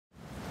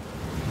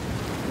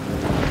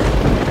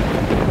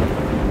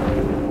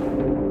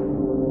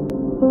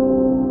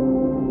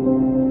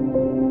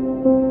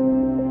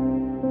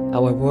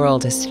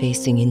world is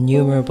facing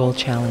innumerable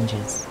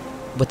challenges.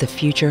 What the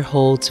future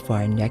holds for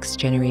our next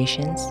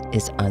generations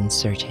is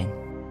uncertain.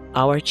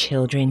 Our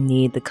children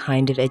need the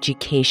kind of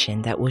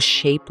education that will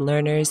shape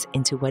learners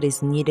into what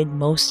is needed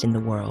most in the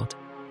world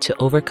to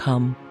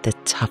overcome the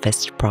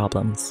toughest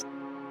problems.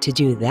 To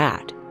do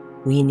that,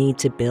 we need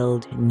to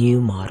build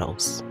new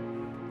models.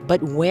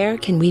 But where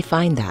can we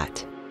find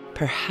that?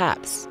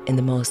 Perhaps in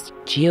the most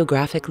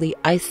geographically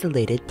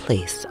isolated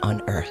place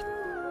on Earth.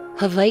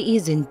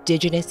 Hawaii's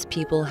indigenous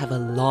people have a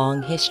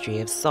long history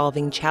of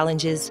solving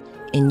challenges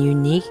in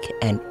unique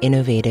and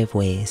innovative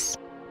ways.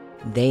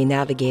 They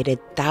navigated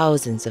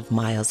thousands of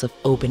miles of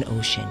open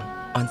ocean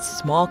on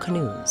small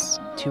canoes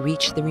to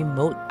reach the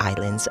remote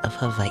islands of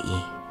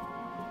Hawaii.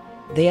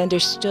 They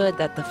understood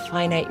that the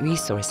finite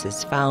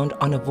resources found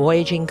on a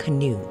voyaging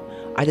canoe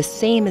are the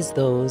same as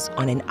those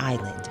on an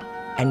island,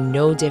 and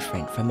no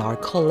different from our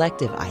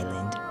collective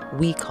island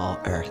we call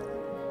Earth.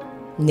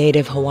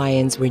 Native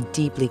Hawaiians were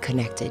deeply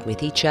connected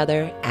with each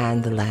other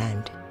and the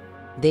land.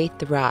 They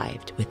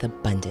thrived with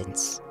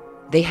abundance.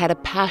 They had a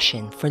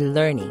passion for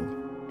learning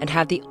and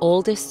have the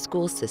oldest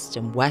school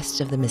system west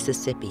of the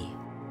Mississippi.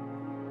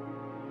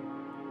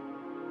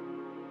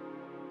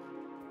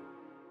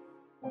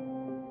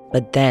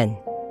 But then,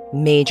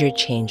 major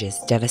changes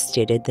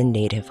devastated the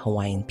Native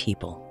Hawaiian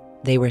people.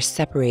 They were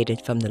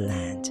separated from the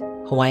land.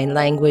 Hawaiian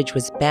language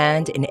was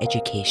banned in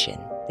education.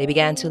 They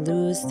began to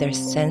lose their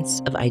sense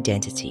of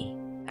identity.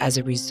 As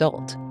a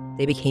result,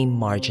 they became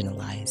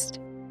marginalized.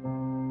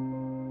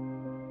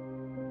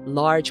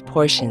 Large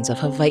portions of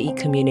Hawaii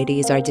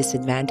communities are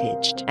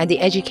disadvantaged, and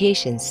the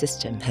education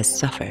system has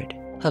suffered.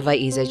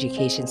 Hawaii's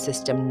education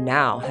system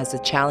now has the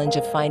challenge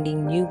of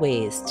finding new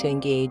ways to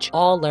engage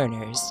all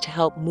learners to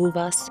help move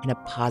us in a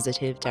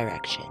positive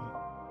direction.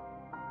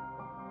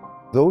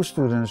 Those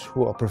students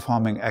who are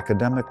performing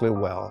academically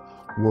well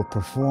will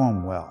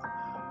perform well.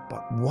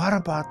 But what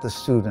about the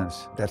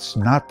students that's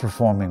not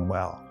performing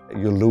well?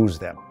 You lose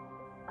them.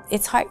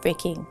 It's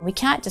heartbreaking. We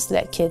can't just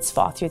let kids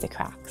fall through the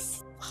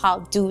cracks. How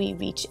do we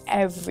reach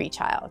every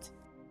child?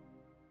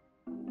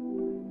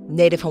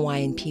 Native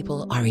Hawaiian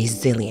people are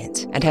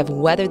resilient and have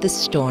weathered the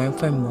storm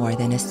for more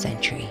than a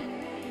century.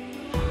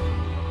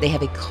 They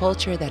have a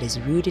culture that is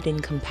rooted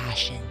in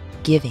compassion,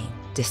 giving,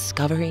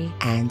 discovery,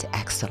 and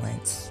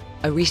excellence.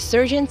 A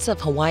resurgence of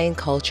Hawaiian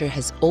culture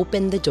has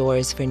opened the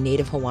doors for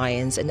Native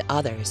Hawaiians and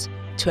others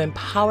to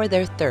empower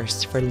their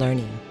thirst for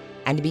learning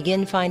and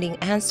begin finding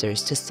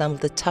answers to some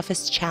of the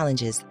toughest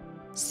challenges.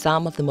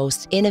 Some of the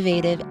most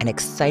innovative and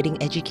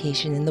exciting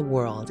education in the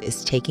world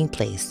is taking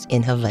place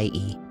in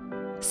Hawaii.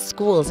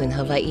 Schools in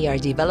Hawaii are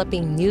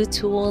developing new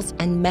tools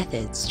and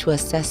methods to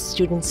assess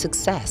student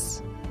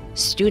success.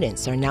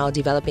 Students are now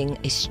developing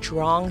a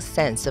strong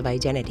sense of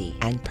identity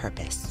and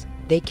purpose.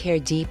 They care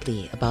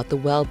deeply about the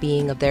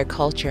well-being of their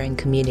culture and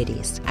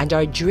communities and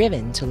are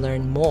driven to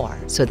learn more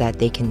so that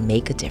they can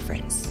make a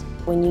difference.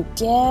 When you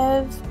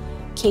give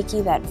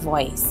Keiki that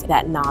voice,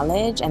 that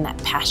knowledge, and that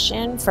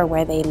passion for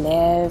where they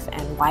live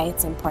and why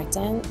it's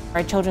important,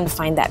 our children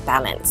find that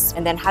balance.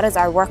 And then how does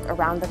our work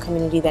around the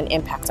community then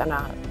impact on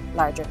a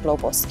larger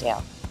global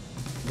scale?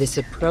 This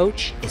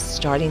approach is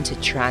starting to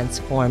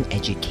transform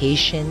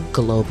education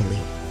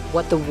globally.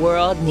 What the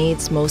world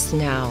needs most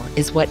now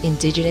is what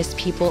indigenous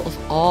people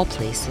of all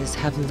places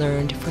have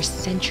learned for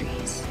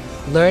centuries.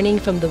 Learning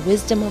from the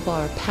wisdom of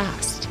our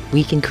past,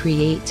 we can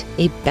create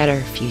a better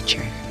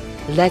future.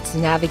 Let's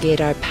navigate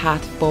our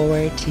path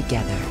forward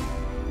together.